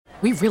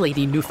We really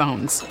need new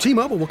phones.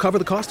 T-Mobile will cover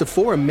the cost of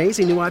 4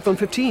 amazing new iPhone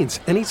 15s,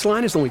 and each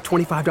line is only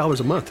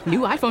 $25 a month. New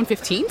iPhone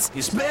 15s?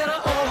 It's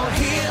better over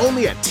here.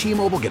 Only at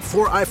T-Mobile, get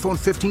 4 iPhone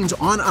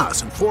 15s on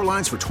us and 4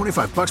 lines for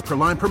 $25 per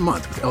line per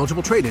month with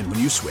eligible trade-in when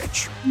you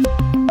switch.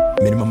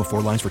 Minimum of 4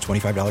 lines for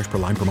 $25 per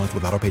line per month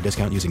with autopay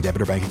discount using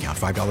debit or bank account.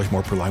 $5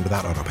 more per line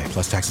without autopay,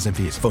 plus taxes and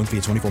fees. Phone fee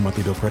at 24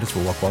 monthly bill credits for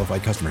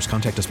well-qualified customers.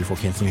 Contact us before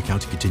canceling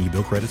account to continue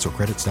bill credits or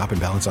credit stop and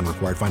balance on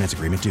required finance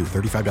agreement due.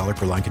 $35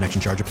 per line connection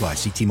charge applies.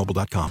 See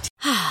T-Mobile.com.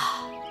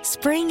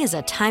 Spring is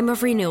a time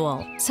of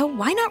renewal, so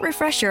why not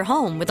refresh your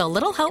home with a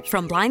little help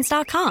from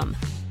Blinds.com?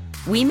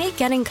 We make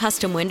getting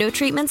custom window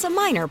treatments a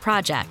minor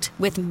project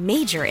with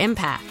major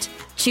impact.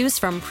 Choose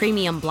from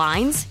premium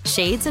blinds,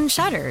 shades, and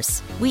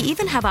shutters. We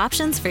even have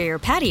options for your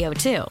patio,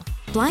 too.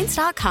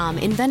 Blinds.com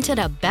invented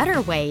a better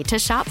way to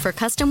shop for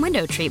custom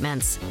window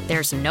treatments.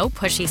 There's no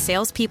pushy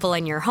salespeople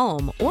in your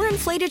home or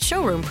inflated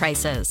showroom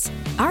prices.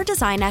 Our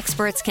design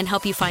experts can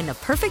help you find the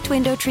perfect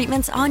window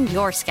treatments on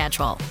your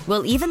schedule.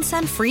 We'll even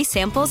send free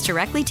samples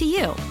directly to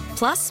you.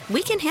 Plus,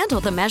 we can handle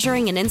the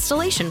measuring and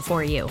installation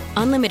for you.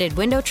 Unlimited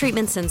window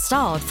treatments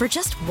installed for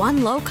just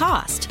one low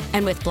cost.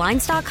 And with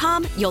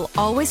Blinds.com, you'll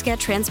always get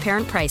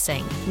transparent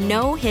pricing.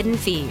 No hidden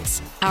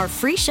fees. Our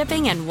free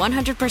shipping and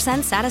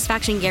 100%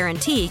 satisfaction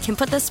guarantee can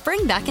put the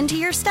spring back into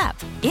your step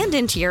and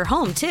into your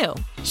home, too.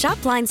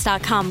 Shop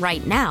Blinds.com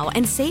right now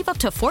and save up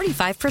to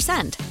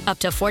 45%. Up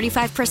to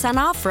 45%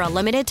 off for a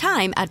limited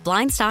time at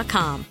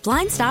Blinds.com.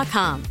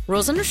 Blinds.com.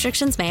 Rules and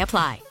restrictions may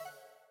apply.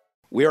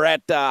 We're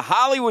at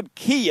Hollywood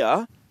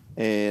Kia,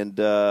 and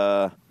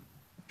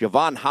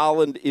Jevon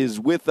Holland is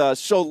with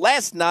us. So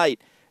last night,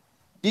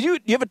 did you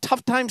have a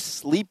tough time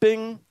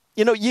sleeping?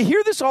 You know, you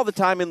hear this all the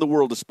time in the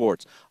world of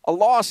sports. A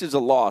loss is a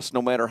loss,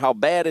 no matter how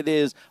bad it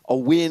is. A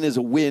win is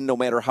a win, no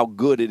matter how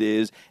good it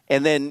is.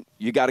 And then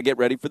you got to get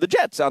ready for the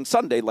Jets on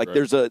Sunday. Like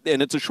right.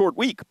 and it's a short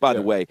week, by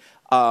the way.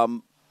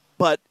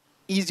 But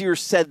easier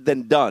said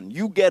than done.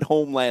 You get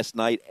home last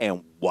night,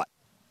 and what?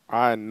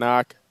 I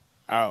knock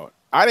out.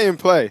 I didn't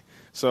play.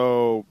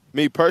 So,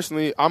 me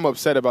personally, I'm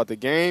upset about the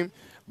game,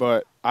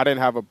 but I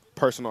didn't have a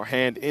personal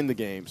hand in the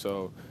game.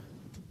 So,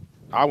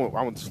 I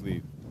went to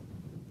sleep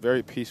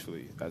very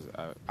peacefully.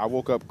 I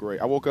woke up great.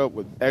 I woke up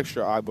with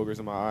extra eye boogers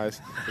in my eyes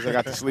because I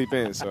got to sleep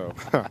in. So,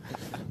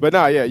 but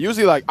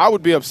usually, like, I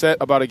would be upset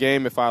about a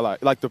game if I,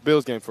 like the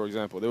Bills game, for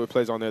example. There were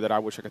plays on there that I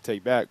wish I could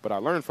take back, but I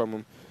learned from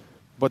them.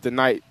 But the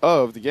night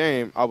of the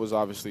game, I was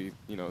obviously,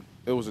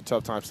 it was a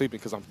tough time sleeping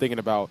because I'm thinking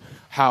about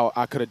how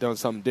I could have done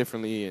something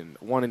differently and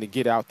wanting to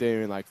get out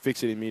there and, like,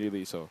 fix it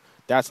immediately. So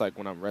that's, like,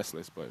 when I'm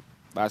restless. But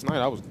last night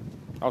I was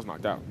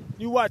knocked out.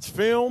 You watch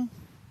film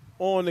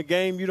on the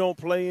game you don't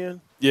play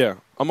in? Yeah,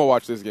 I'm going to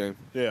watch this game.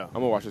 Yeah. I'm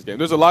going to watch this game.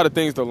 There's a lot of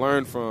things to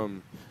learn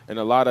from and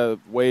a lot of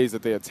ways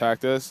that they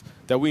attacked us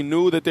that we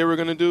knew that they were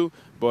going to do,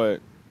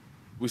 but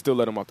we still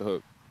let them off the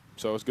hook.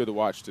 So it's good to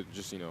watch to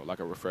just, like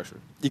a refresher.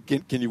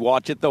 Can you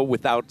watch it, though,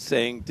 without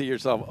saying to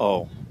yourself,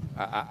 oh,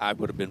 I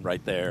would have been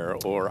right there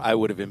or I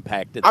would have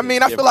impacted I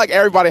mean, I feel like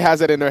everybody has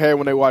that in their head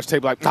when they watch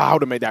tape, like, I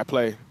would have made that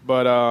play.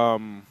 But,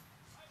 no,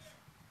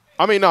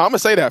 I'm going to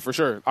say that for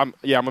sure. I'm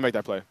going to make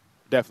that play.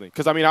 Definitely.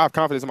 Because, I have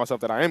confidence in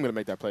myself that I am going to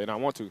make that play, and I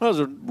want to. Well,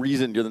 there's a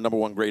reason you're the number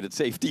one graded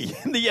safety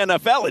in the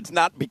NFL. It's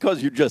not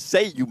because you just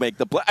say you make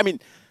the play.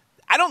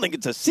 I don't think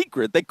it's a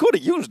secret. They could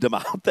have used him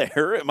out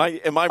there. Am I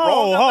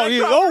wrong?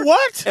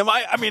 What?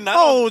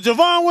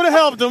 Jevon would have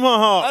helped him,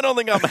 huh? I don't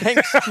think I'm Hank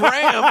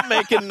Stram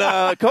making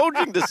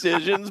coaching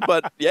decisions,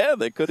 but yeah,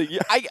 they could have.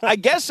 I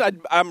guess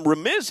I'm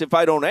remiss if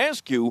I don't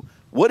ask you,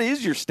 what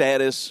is your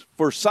status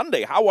for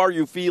Sunday? How are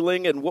you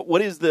feeling, and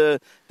what is the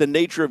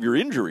nature of your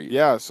injury?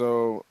 Yeah,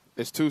 so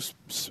it's 2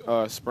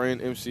 sprained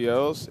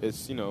MCLs.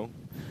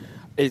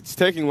 It's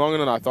taking longer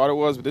than I thought it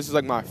was, but this is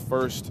like my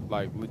first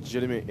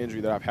legitimate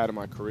injury that I've had in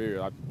my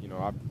career.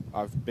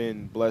 I've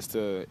been blessed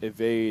to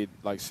evade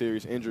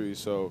serious injuries.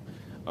 So,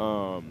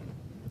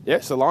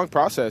 it's a long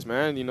process,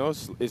 man.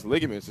 It's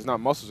ligaments, it's not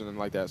muscles and anything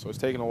like that. So it's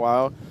taking a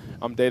while.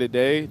 I'm day to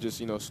day,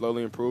 just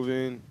slowly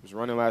improving. I was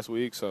running last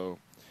week, so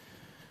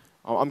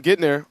I'm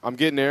getting there.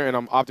 And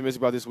I'm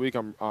optimistic about this week.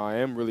 I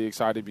am really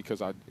excited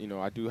because I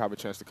do have a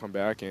chance to come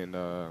back. And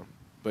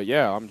but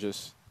yeah,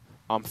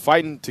 I'm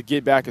fighting to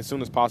get back as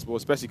soon as possible,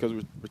 especially because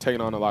we're taking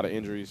on a lot of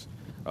injuries,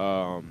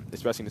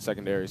 especially in the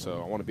secondary.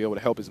 So I want to be able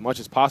to help as much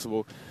as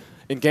possible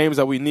in games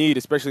that we need,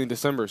 especially in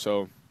December.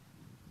 So,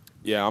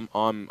 yeah,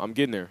 I'm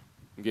getting there.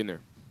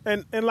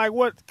 And like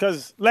what?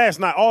 Because last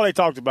night all they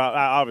talked about,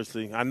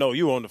 obviously, I know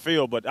you were on the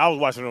field, but I was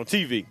watching it on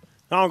TV.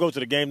 I don't go to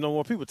the game no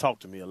more. People talk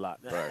to me a lot.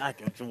 Right. I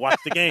can watch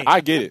the game.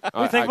 I get it. What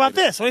do you think about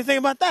this? What do you think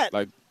about that?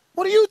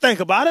 What do you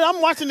think about it?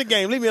 I'm watching the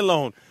game. Leave me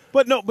alone.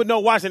 But no,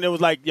 watching it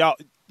was like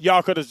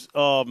y'all could have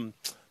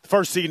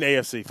first seed in the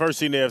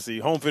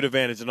AFC, home field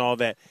advantage and all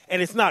that,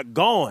 and it's not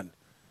gone.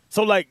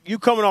 So, you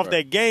coming off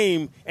that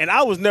game, and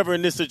I was never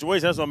in this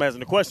situation. That's why I'm asking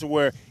the question,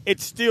 where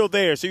it's still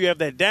there. So you have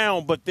that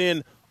down, but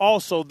then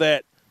also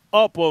that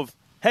up of,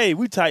 hey,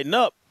 we tighten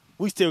up.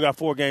 We still got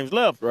 4 games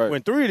left. Right.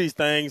 Win 3 of these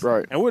things,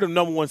 right. And we're the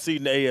number 1 seed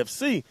in the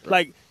AFC.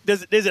 Right.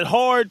 Is it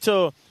hard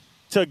to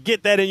to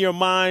get that in your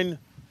mind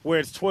where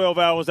it's 12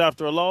 hours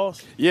after a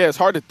loss? Yeah, it's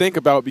hard to think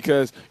about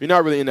because you're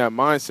not really in that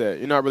mindset.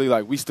 You're not really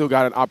like, we still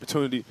got an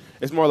opportunity.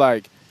 It's more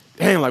like,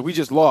 damn, like we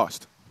just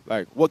lost.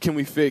 Like, what can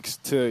we fix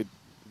to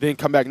then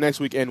come back next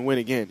week and win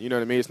again? You know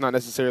what I mean? It's not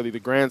necessarily the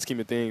grand scheme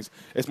of things.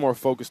 It's more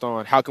focused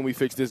on how can we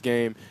fix this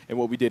game and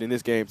what we did in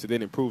this game to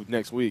then improve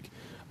next week.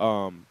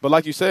 But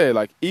like you said,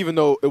 like even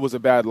though it was a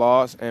bad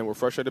loss and we're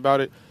frustrated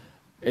about it,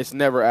 it's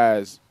never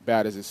as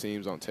bad as it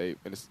seems on tape.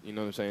 And it's, you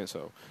know what I'm saying?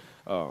 So,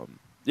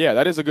 yeah,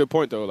 that is a good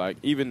point, though. Like,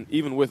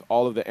 even with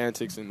all of the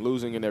antics and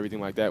losing and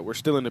everything like that, we're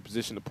still in a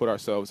position to put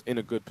ourselves in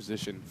a good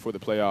position for the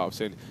playoffs,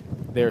 and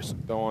there's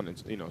so on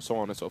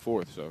and so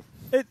forth. So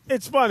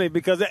it's funny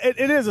because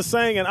it is a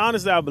saying, and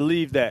honestly, I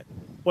believe that.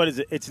 What is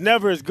it? It's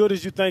never as good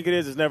as you think it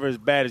is. It's never as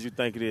bad as you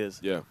think it is.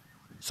 Yeah.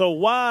 So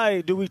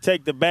why do we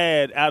take the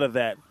bad out of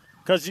that?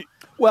 Because you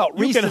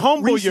can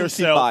humble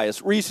recency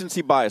yourself.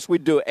 Recency bias. We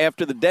do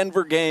after the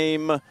Denver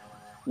game.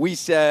 We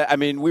said, I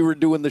mean, we were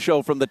doing the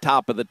show from the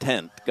top of the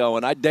tent,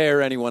 going, I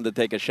dare anyone to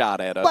take a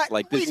shot at us. But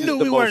like this we knew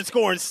we weren't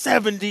scoring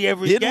 70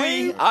 every Did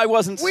game. we? I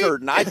wasn't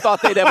certain. I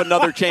thought they'd have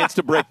another chance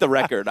to break the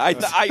record.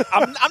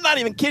 I'm not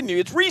even kidding you.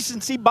 It's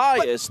recency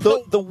bias.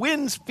 The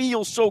wins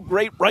feel so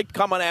great right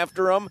coming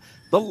after them.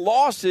 The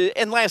losses,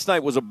 and last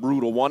night was a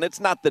brutal one. It's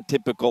not the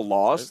typical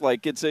loss.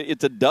 Like, it's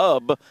a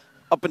dub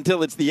up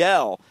until it's the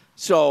L.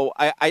 So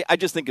I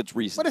just think it's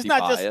recency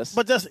bias.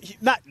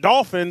 Just not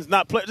Dolphins,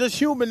 not play, just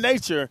human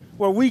nature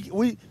where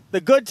we the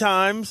good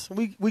times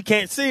we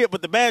can't see it,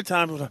 but the bad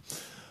times we're like,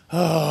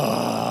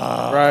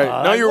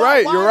 right. No, you're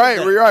right.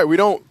 You're right. We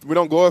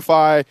don't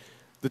glorify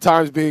the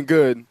times being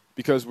good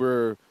because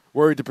we're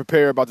worried to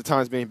prepare about the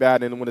times being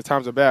bad, and when the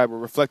times are bad, we're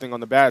reflecting on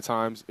the bad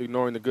times,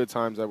 ignoring the good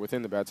times that are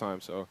within the bad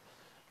times. So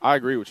I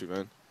agree with you,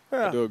 man.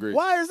 Yeah. I do agree.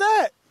 Why is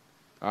that?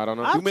 I don't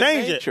know. I'll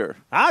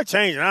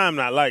change it. I'm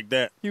not like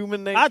that.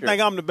 Human nature. I think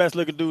I'm the best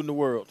looking dude in the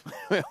world.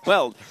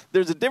 Well,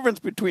 there's a difference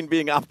between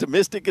being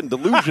optimistic and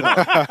delusional.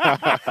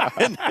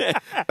 and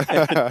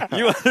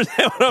you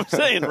understand what I'm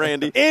saying,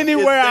 Randy?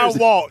 Anywhere I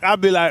walk, I'll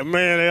be like,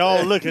 man, they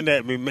all looking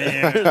at me,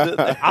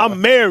 man. I'm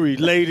married,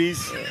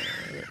 ladies.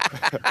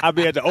 I'll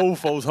be at the old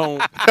folks'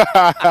 home.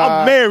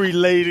 I'm married,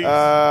 ladies.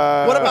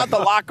 What about the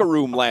locker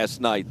room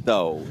last night,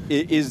 though?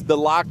 Is the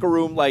locker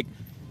room like,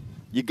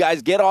 you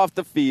guys get off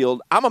the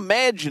field. I'm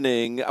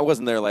imagining, I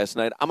wasn't there last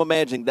night, I'm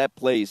imagining that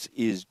place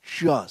is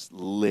just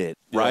lit,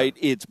 right?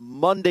 Yeah. It's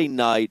Monday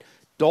night.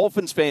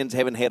 Dolphins fans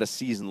haven't had a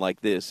season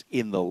like this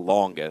in the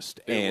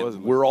longest,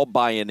 and we're all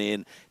buying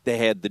in. They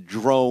had the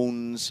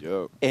drones,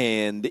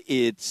 and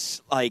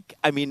it's like,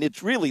 I mean,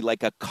 it's really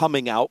like a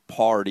coming out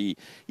party.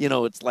 You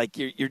know, it's like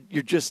you're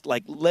just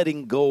like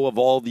letting go of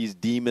all these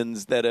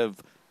demons that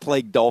have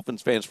plagued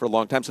Dolphins fans for a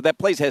long time. So that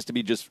place has to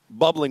be just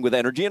bubbling with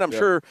energy, and I'm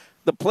sure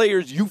the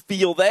players, you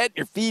feel that,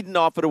 you're feeding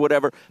off it or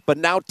whatever, but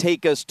now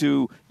take us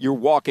to you're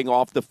walking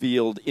off the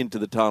field into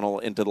the tunnel,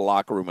 into the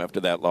locker room after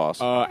that loss.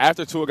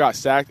 After Tua got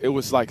sacked, it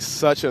was like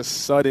such a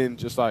sudden,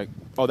 just like,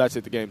 oh, that's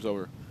it, the game's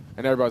over.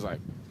 And everybody's like,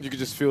 you could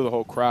just feel the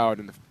whole crowd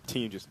and the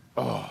team just,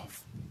 oh,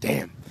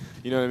 damn.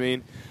 You know what I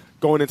mean?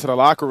 Going into the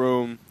locker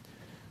room,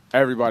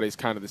 everybody's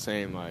kind of the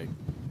same, like,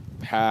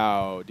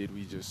 how did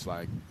we just,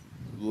 like,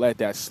 let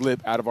that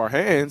slip out of our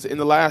hands in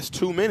the last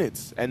 2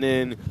 minutes? And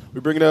then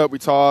we bring it up, we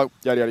talk,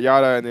 yada, yada,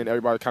 yada, and then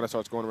everybody kind of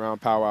starts going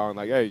around powwow and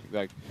like, hey,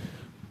 like,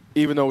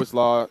 even though we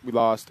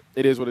lost,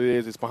 it is what it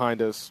is. It's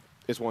behind us.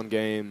 It's one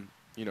game.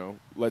 You know,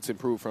 let's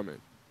improve from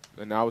it.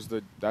 And that's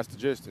the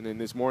gist. And then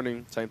this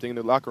morning, same thing in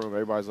the locker room.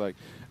 Everybody's like,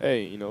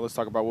 hey, you know, let's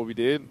talk about what we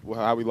did,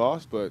 how we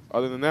lost. But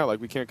other than that, like,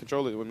 we can't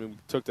control it. When we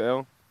took the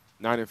L,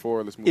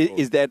 9-4, let's move forward.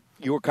 Is that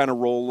your kind of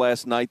role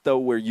last night, though,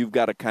 where you've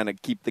got to kind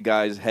of keep the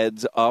guys'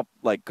 heads up?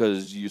 Like,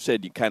 because you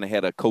said you kind of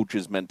had a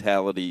coach's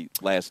mentality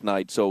last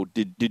night. So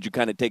did you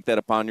kind of take that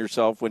upon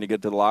yourself when you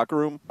get to the locker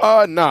room?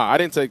 Nah, I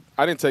didn't take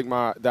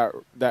that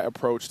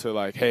approach to,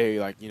 like, hey,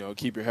 like, you know,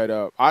 keep your head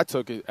up. I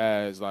took it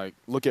as, like,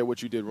 look at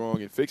what you did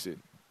wrong and fix it.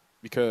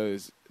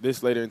 Because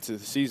this later into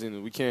the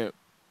season, we can't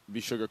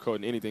be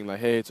sugarcoating anything like,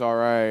 hey, it's all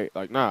right.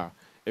 Like, nah.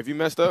 If you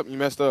messed up, you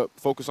messed up.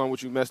 Focus on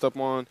what you messed up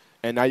on,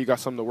 and now you got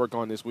something to work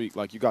on this week.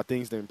 Like, you got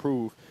things to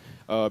improve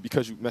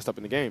because you messed up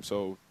in the game.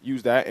 So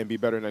use that and be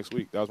better next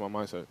week. That was my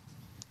mindset.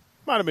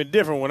 Might have been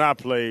different when I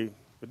played.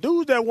 The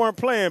dudes that weren't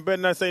playing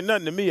better not say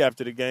nothing to me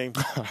after the game.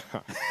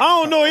 I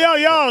don't know,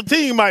 y'all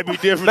team might be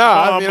different.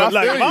 Nah, I mean, but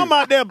like, if I'm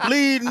out there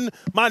bleeding,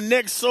 my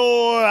neck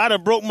sore, I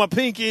done broke my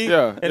pinky,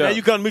 and now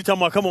you come to me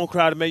talking about, come on,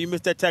 Crowder, man, you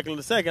missed that tackle in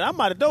a second. I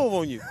might have dove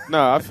on you.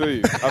 Nah, I feel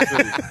you.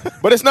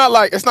 But it's not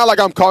like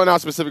I'm calling out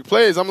specific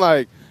plays. I'm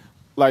like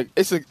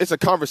it's a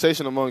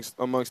conversation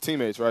amongst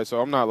teammates, right? So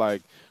I'm not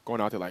like going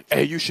out there like,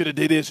 hey, you should have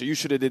did this or you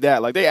should have did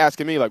that. Like, they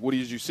asking me, like, what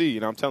did you see?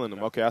 And I'm telling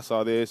them, okay, I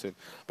saw this.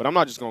 But I'm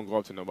not just going to go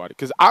up to nobody.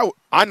 Because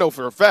I know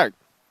for a fact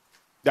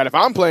that if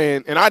I'm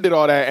playing and I did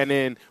all that and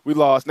then we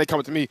lost and they come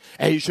up to me,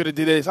 hey, you should have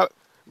did this.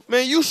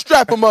 Man, you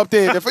strap them up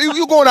then. If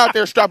you going out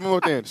there, strap them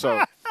up then.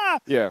 So,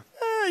 yeah.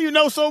 You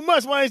know so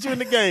much. Why ain't you in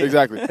the game?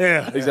 Exactly.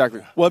 Yeah.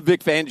 Exactly. What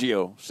did Vic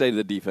Fangio say to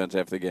the defense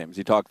after the game? Has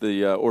he talked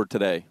or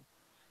today?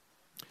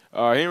 He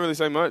didn't really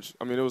say much.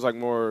 I mean, it was like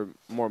more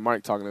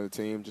Mike talking to the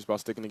team, just about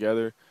sticking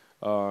together,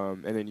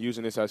 and then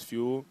using this as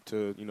fuel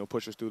to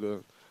push us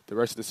through the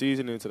rest of the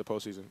season and into the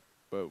postseason.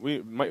 But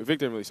Vic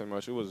didn't really say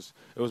much. It was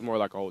more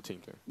like a whole team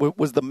thing.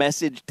 Was the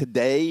message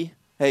today,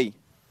 hey,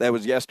 that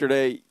was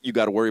yesterday, you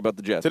got to worry about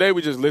the Jets? Today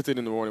we just lifted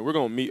in the morning. We're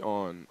going to meet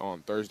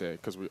on Thursday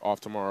because we're off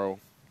tomorrow.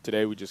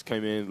 Today we just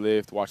came in,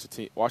 lift, watch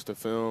the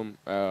film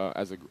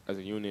as a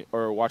unit,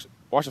 or watch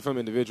the film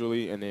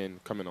individually, and then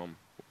come in on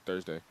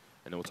Thursday,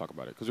 and then we'll talk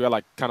about it. Because we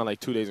had kind of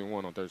 2 days in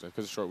one on Thursday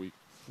because it's a short week.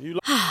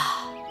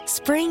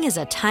 Spring is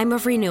a time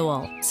of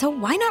renewal, so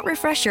why not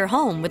refresh your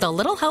home with a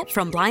little help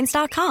from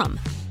Blinds.com?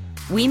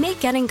 We make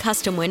getting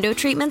custom window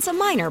treatments a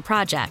minor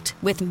project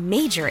with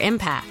major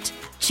impact.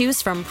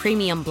 Choose from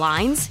premium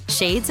blinds,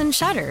 shades, and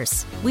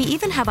shutters. We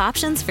even have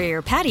options for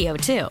your patio,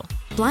 too.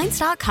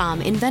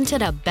 Blinds.com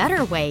invented a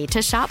better way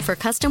to shop for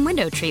custom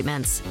window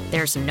treatments.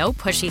 There's no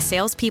pushy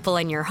salespeople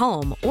in your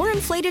home or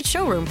inflated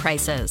showroom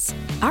prices.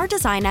 Our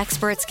design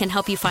experts can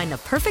help you find the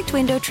perfect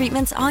window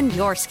treatments on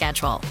your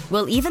schedule.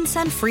 We'll even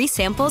send free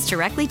samples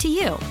directly to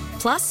you.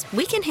 Plus,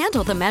 we can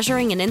handle the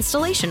measuring and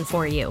installation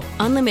for you.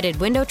 Unlimited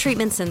window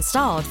treatments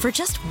installed for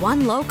just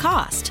one low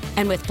cost.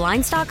 And with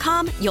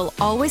Blinds.com, you'll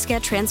always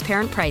get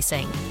transparent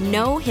pricing.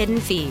 No hidden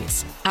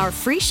fees. Our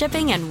free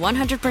shipping and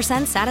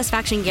 100%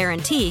 satisfaction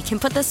guarantee can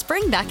put the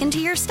spring back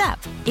into your step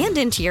and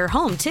into your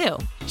home, too.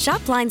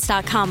 Shop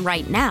Blinds.com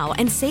right now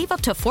and save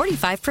up to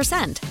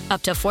 45%.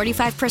 Up to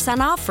 45%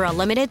 off for a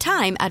limited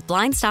time at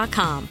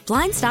Blinds.com.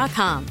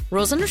 Blinds.com.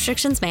 Rules and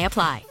restrictions may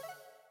apply.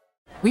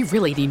 We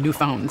really need new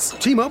phones.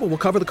 T-Mobile will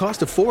cover the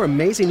cost of 4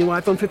 amazing new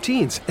iPhone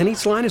 15s, and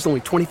each line is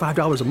only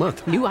 $25 a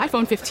month. New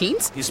iPhone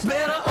 15s? It's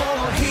better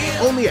over here.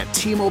 Only at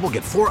T-Mobile,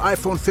 get 4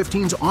 iPhone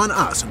 15s on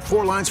us and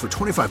 4 lines for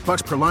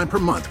 $25 per line per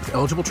month with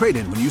eligible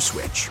trade-in when you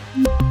switch.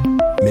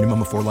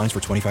 Minimum of 4 lines for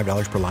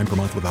 $25 per line per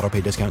month with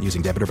autopay discount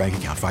using debit or bank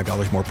account.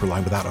 $5 more per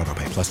line without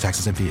autopay, plus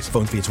taxes and fees.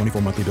 Phone fee at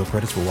 24 monthly bill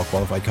credits for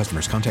well-qualified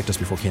customers. Contact us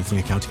before canceling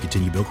account to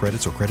continue bill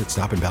credits or credit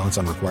stop and balance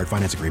on required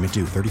finance agreement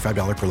due.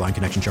 $35 per line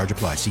connection charge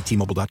applies. See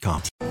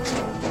T-Mobile.com.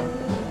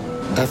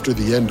 After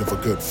the end of a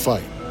good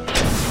fight,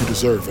 you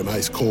deserve an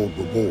ice-cold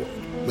reward.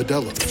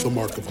 Modelo is the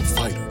mark of a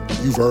fighter.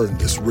 You've earned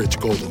this rich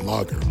golden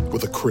lager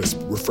with a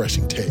crisp,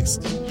 refreshing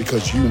taste.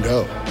 Because you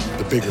know,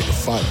 the bigger the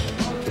fight,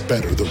 the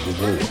better the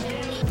reward.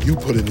 You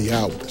put in the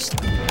hours,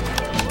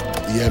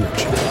 the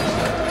energy,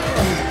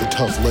 the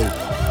tough labor.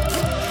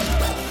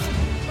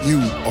 You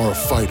are a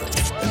fighter,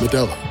 and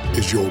Modelo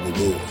is your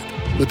reward.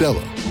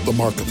 Modelo, the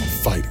mark of a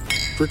fighter.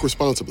 Drink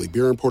responsibly.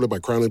 Beer imported by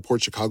Crown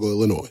Imports, Chicago,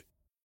 Illinois.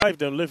 Like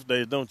them lift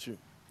days, don't you?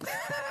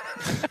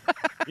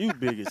 You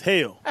big as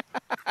hell.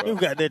 You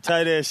got that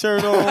tight ass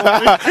shirt on.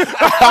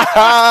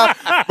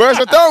 But it's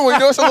a thermal.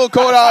 It's a little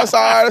cold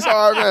outside. It's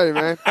all right,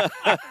 man.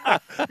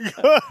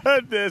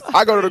 Goodness.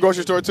 I go to the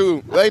grocery store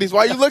too. Ladies,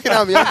 why you looking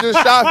at me? I'm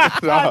just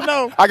shopping. I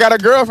know. I got a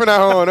girlfriend at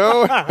home.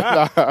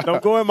 No?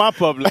 Don't go in my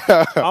public.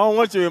 I don't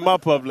want you in my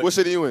public. What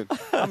city you in?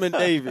 I'm in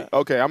David.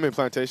 Okay, I'm in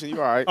Plantation.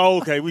 You all right? Oh,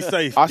 okay, we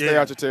safe. I stay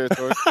out your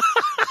territory.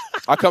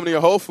 I come to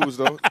your Whole Foods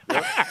though.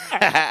 Yep.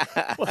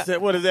 What's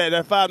that? What is that?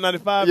 That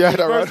 $5.95? Yeah,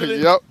 that right.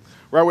 Yep.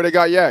 Right where they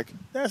got yak.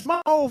 That's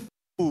my Whole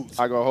Foods.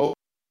 I go Whole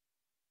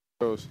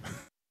Foods.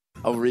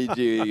 I'll read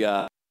you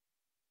a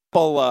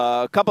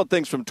couple of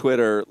things from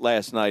Twitter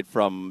last night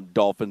from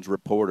Dolphins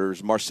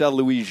reporters. Marcel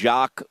Louis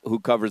Jacques, who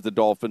covers the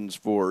Dolphins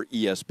for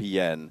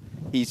ESPN,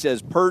 he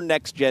says, per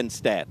Next Gen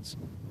Stats,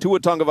 Tua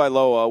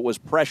Tagovailoa was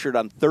pressured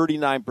on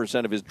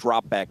 39% of his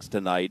dropbacks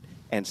tonight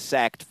and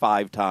sacked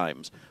 5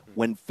 times.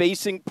 When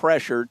facing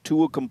pressure,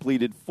 Tua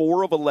completed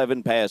 4 of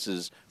 11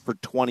 passes for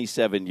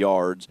 27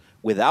 yards.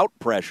 Without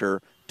pressure,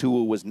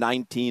 Tua was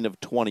 19 of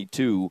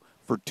 22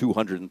 for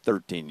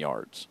 213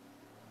 yards.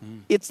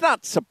 It's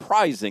not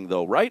surprising,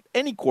 though, right?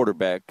 Any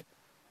quarterback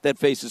that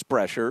faces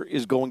pressure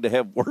is going to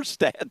have worse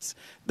stats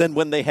than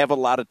when they have a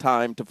lot of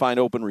time to find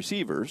open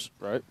receivers.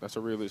 Right. That's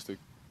a realistic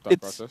thought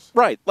process.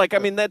 Right. Like, I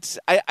mean, that's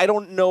 – I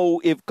don't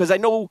know if – because I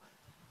know –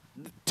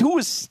 Tua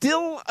is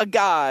still a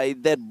guy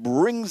that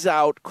brings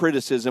out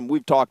criticism.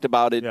 We've talked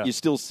about it. Yeah. You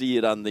still see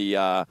it on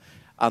the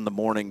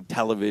morning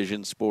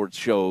television sports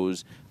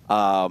shows.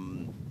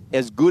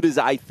 As good as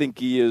I think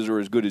he is or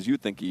as good as you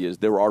think he is,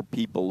 there are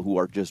people who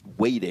are just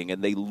waiting,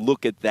 and they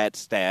look at that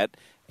stat,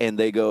 and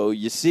they go,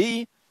 you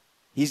see,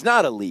 he's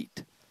not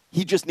elite.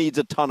 He just needs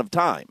a ton of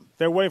time.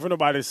 They're waiting for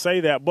nobody to say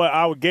that, but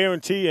I would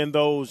guarantee in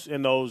those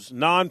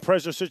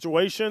non-pressure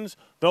situations,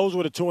 those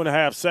were the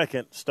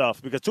 2.5-second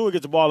stuff because Tua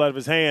gets the ball out of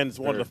his hands,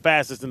 one of the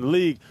fastest in the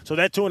league. So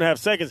that 2.5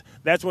 seconds,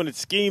 that's when it's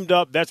schemed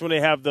up. That's when they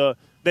have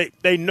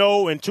they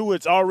know, and Tua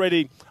it's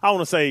already, I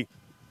want to say,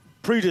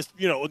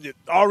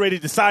 already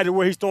decided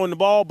where he's throwing the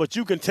ball, but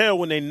you can tell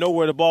when they know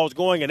where the ball's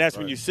going, and that's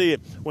when you see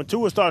it. When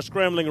Tua starts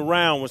scrambling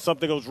around, when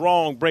something goes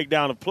wrong,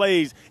 breakdown of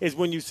plays, is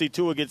when you see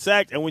Tua get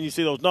sacked and when you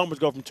see those numbers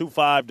go from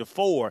 2.5 to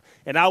 4.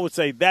 And I would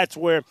say that's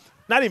where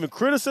not even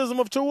criticism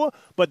of Tua,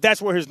 but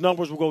that's where his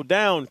numbers will go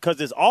down because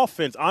his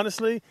offense,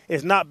 honestly,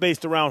 is not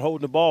based around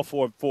holding the ball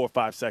for 4 or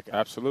 5 seconds.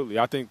 Absolutely.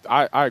 I think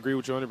I agree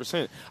with you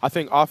 100%. I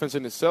think offense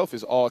in itself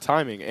is all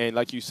timing. And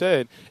like you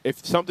said,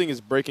 if something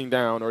is breaking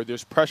down or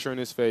there's pressure in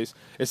his face,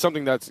 it's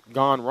something that's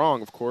gone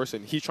wrong, of course,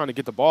 and he's trying to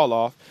get the ball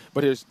off,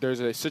 but there's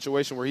a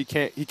situation where he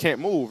can't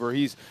move or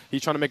he's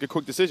trying to make a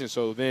quick decision.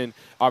 So then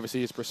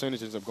obviously his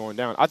percentages are going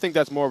down. I think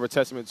that's more of a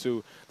testament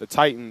to the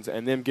Titans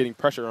and them getting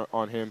pressure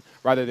on him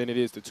rather than it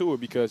is to Tua,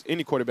 because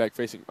any quarterback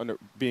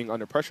being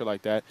under pressure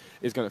like that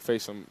is going to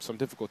face some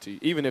difficulty.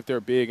 Even if they're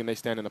big and they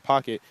stand in the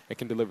pocket and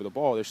can deliver the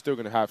ball, they're still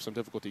going to have some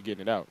difficulty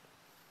getting it out.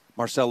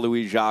 Marcel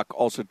Louis-Jacques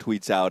also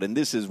tweets out, and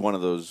this is one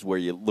of those where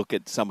you look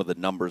at some of the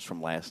numbers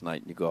from last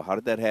night and you go, how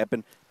did that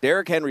happen?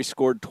 Derrick Henry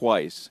scored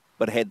twice,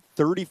 but had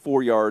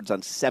 34 yards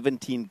on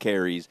 17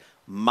 carries,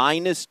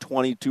 minus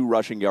 22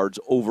 rushing yards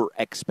over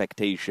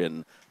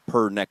expectation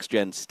per Next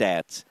Gen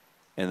Stats.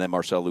 And then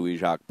Marcel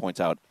Louis-Jacques points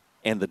out,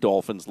 and the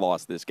Dolphins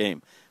lost this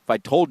game. If I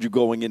told you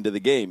going into the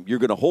game, you're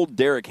going to hold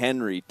Derrick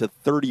Henry to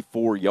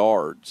 34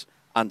 yards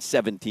on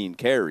 17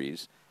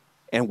 carries,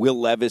 and Will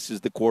Levis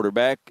is the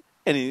quarterback.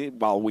 And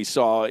while we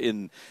saw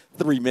in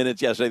 3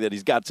 minutes yesterday that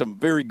he's got some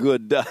very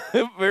good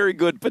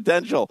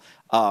potential,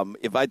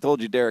 if I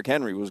told you Derrick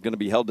Henry was going to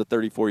be held to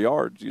 34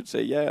 yards, you'd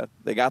say, yeah,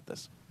 they got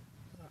this.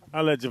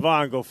 I'll let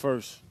Jevon go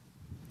first.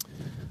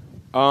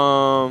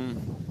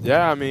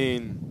 Yeah, I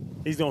mean,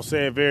 he's going to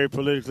say it very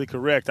politically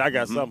correct. I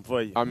got something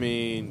for you. I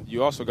mean,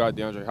 you also got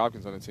DeAndre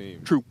Hopkins on the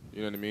team. True.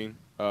 You know what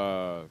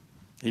I mean?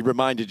 He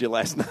reminded you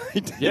last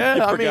night.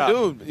 Yeah, I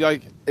mean, dude,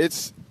 like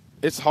it's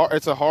hard.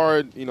 It's a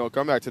hard,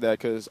 comeback to that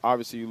because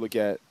obviously you look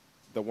at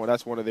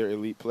that's one of their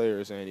elite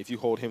players, and if you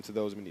hold him to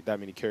that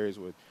many carries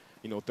with,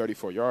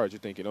 34 yards, you're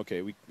thinking,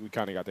 okay, we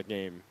kind of got the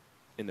game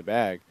in the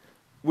bag,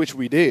 which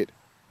we did,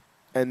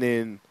 and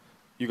then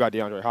you got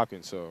DeAndre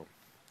Hopkins, so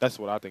that's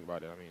what I think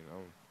about it. I mean,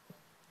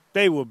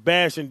 they were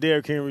bashing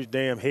Derrick Henry's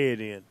damn head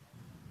in.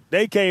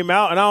 They came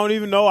out, and I don't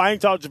even know. I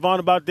ain't talked to Jevon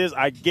about this.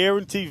 I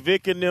guarantee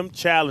Vic and them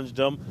challenged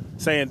them,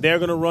 saying they're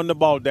going to run the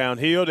ball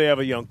downhill. They have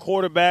a young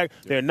quarterback.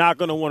 They're not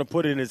going to want to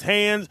put it in his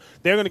hands.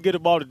 They're going to get the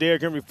ball to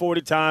Derrick Henry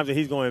 40 times, and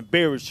he's going to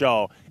embarrass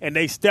y'all. And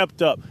they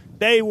stepped up.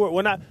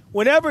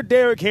 Whenever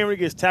Derrick Henry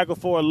gets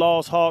tackled for a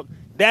lost hawk,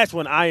 that's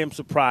when I am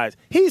surprised.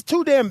 He's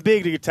too damn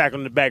big to get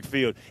tackled in the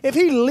backfield. If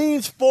he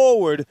leans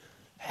forward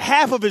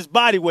half of his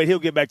body weight, he'll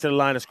get back to the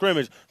line of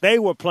scrimmage. They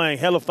were playing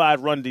hellified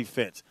run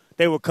defense.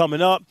 They were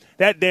coming up.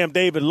 That damn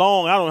David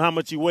Long, I don't know how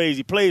much he weighs.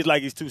 He plays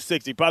like he's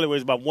 260. He probably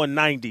weighs about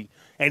 190.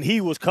 And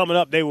he was coming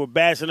up. They were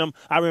bashing him.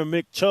 I remember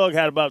Mick Chugg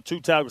had about 2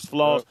 tackles for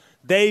loss.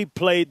 They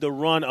played the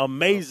run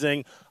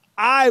amazing.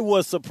 I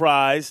was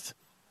surprised.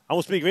 I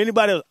won't speak for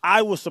anybody else.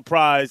 I was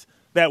surprised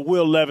that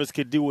Will Levis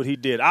could do what he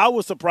did. I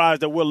was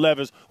surprised that Will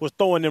Levis was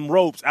throwing them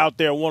ropes out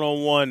there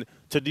one-on-one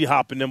to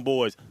D-Hop and them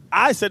boys.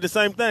 I said the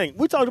same thing.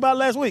 We talked about it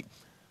last week.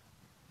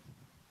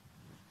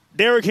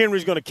 Derrick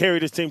Henry's going to carry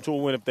this team to a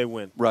win if they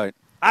win. Right.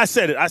 I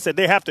said it. I said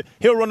they have to.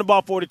 He'll run the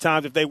ball 40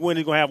 times. If they win,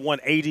 he's going to have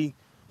 180,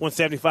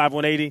 175,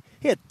 180.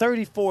 He had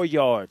 34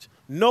 yards.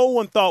 No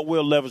one thought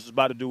Will Levis was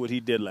about to do what he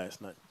did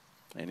last night.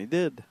 And he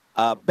did.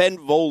 Ben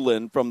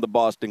Volen from the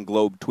Boston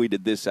Globe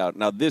tweeted this out.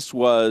 Now, this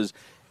was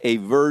a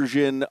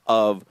version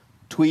of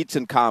tweets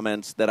and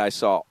comments that I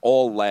saw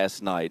all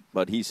last night.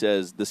 But he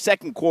says the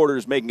second quarter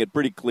is making it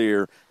pretty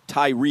clear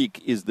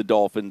Tyreek is the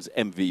Dolphins'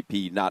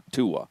 MVP, not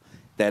Tua.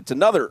 That's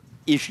another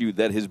issue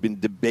that has been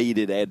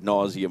debated ad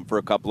nauseum for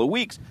a couple of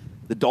weeks.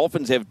 The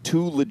Dolphins have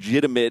 2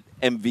 legitimate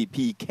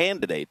MVP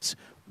candidates.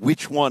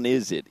 Which one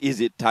is it? Is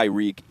it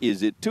Tyreek?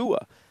 Is it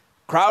Tua?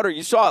 Crowder,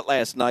 you saw it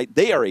last night.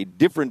 They are a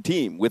different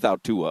team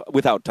without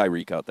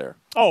Tyreek out there.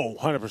 Oh,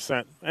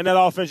 100%. And that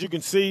offense, you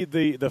can see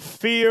the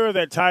fear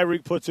that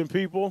Tyreek puts in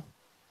people.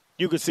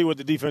 You can see what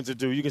the defenses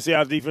do. You can see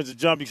how the defenses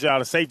jump. You can see how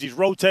the safeties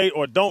rotate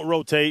or don't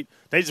rotate.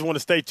 They just want to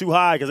stay too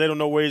high because they don't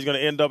know where he's going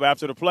to end up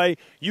after the play.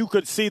 You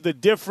could see the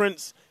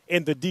difference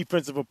in the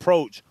defensive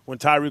approach when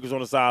Tyreek was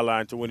on the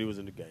sideline to when he was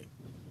in the game.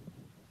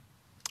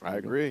 I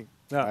agree.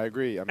 Yeah. I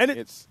agree. I mean, and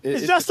it's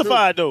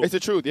justified, though. It's the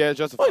truth. Yeah, it's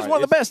justified. Well, he's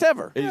one of the best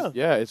ever.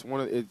 It's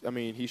one of. I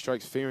mean, he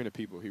strikes fear into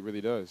people. He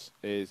really does.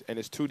 And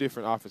it's 2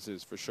 different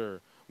offenses for sure.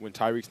 When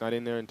Tyreek's not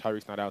in there and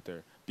Tyreek's not out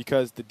there,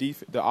 because the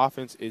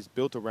offense is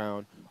built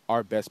around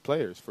our best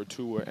players for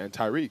Tua and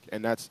Tyreek,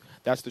 and that's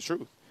the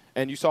truth.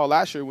 And you saw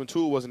last year when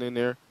Tua wasn't in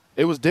there,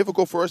 it was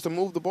difficult for us to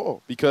move the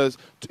ball because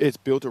it's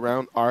built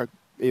around our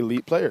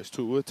elite players: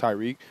 Tua,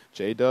 Tyreek,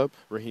 J-Dub,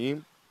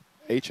 Raheem,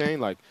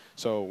 A-Chain.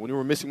 So when we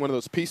were missing one of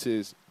those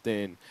pieces,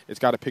 then it's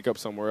got to pick up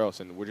somewhere else,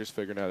 and we're just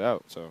figuring that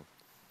out. So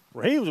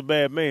Raheem's a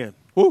bad man.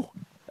 Woo.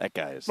 That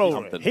guy is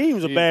something.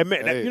 Raheem's a bad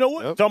man. Hey, you know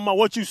what? Yep. Talking about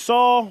what you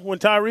saw when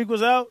Tyreek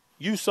was out,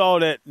 you saw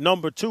that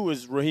number 2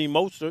 is Raheem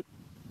Mostert.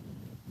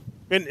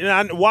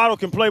 And Waddle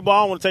can play ball.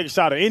 I don't want to take a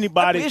shot at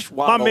anybody. I wish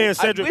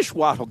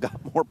Waddle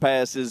got more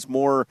passes,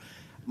 more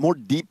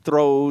deep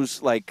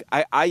throws. Like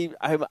I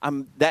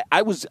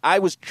was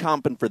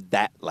chomping for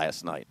that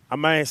last night. I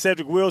mean,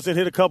 Cedric Wilson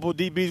hit a couple of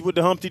DBs with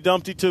the Humpty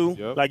Dumpty too.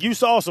 Yep. Like you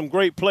saw some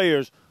great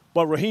players,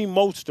 But Raheem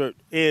Mostert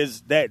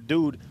is that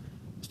dude.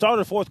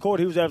 Started the fourth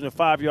quarter, he was averaging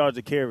 5 yards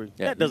a carry.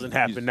 Yeah, that doesn't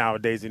happen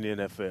nowadays in the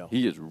NFL.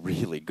 He is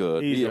really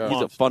good. He's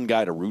a fun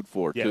guy to root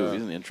for, too. Yeah.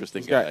 He's an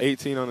interesting He's guy. got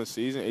 18 on the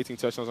season, 18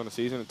 touchdowns on the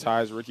season, and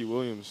ties Ricky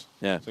Williams.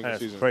 Yeah. Single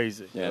That's season.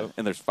 crazy. Yeah,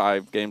 and there's 4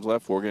 games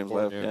left. Four games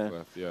left,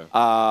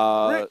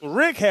 yeah.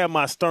 Rick had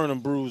my sternum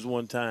bruised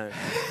one time.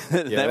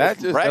 Yeah, that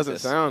just doesn't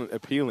sound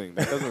appealing.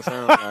 That doesn't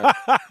sound like...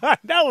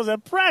 That was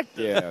at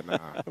practice. Yeah,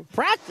 nah.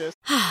 Practice?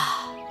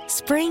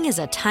 Spring is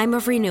a time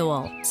of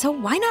renewal, so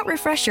why not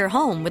refresh your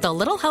home with a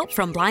little help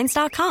from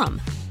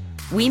Blinds.com?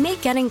 We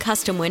make getting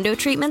custom window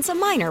treatments a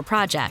minor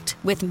project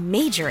with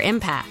major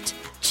impact.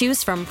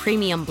 Choose from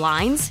premium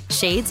blinds,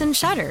 shades, and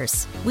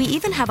shutters. We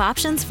even have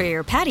options for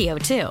your patio,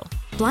 too.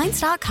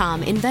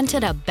 Blinds.com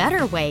invented a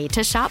better way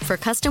to shop for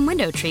custom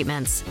window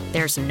treatments.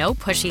 There's no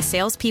pushy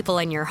salespeople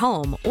in your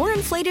home or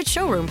inflated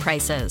showroom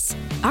prices.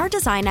 Our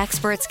design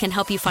experts can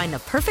help you find the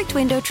perfect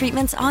window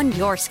treatments on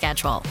your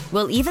schedule.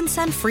 We'll even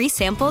send free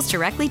samples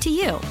directly to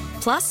you.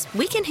 Plus,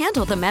 we can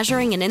handle the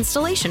measuring and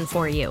installation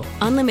for you.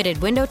 Unlimited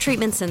window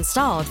treatments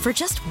installed for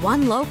just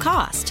one low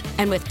cost.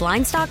 And with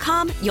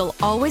Blinds.com, you'll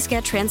always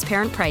get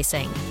transparent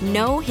pricing.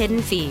 No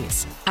hidden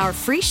fees. Our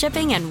free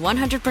shipping and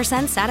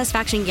 100%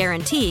 satisfaction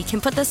guarantee can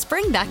put the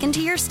spring back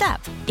into your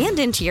step and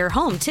into your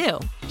home, too.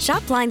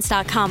 Shop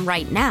Blinds.com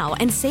right now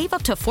and save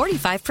up to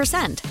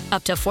 45%.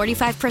 Up to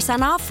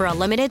 45% off for a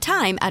limited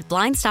time at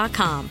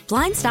Blinds.com.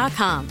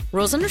 Blinds.com.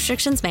 Rules and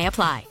restrictions may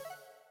apply.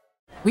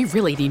 We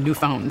really need new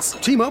phones.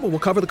 T-Mobile will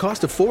cover the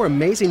cost of 4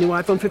 amazing new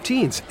iPhone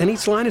 15s, and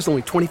each line is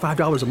only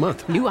 $25 a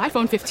month. New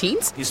iPhone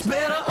 15s? It's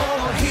better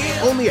over here.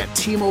 Only at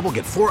T-Mobile,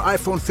 get 4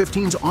 iPhone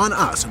 15s on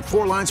us and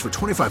 4 lines for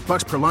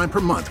 $25 per line per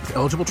month with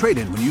eligible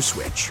trade-in when you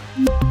switch.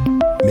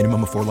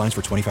 Minimum of 4 lines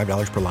for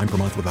 $25 per line per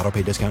month with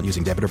autopay discount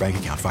using debit or bank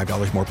account.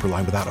 $5 more per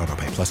line without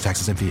autopay, plus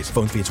taxes and fees.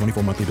 Phone fee at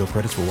 24 monthly bill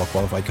credits for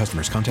well-qualified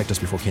customers. Contact us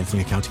before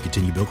canceling account to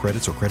continue bill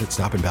credits or credit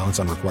stop and balance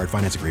on required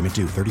finance agreement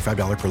due.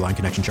 $35 per line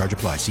connection charge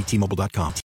applies. See T-Mobile.com.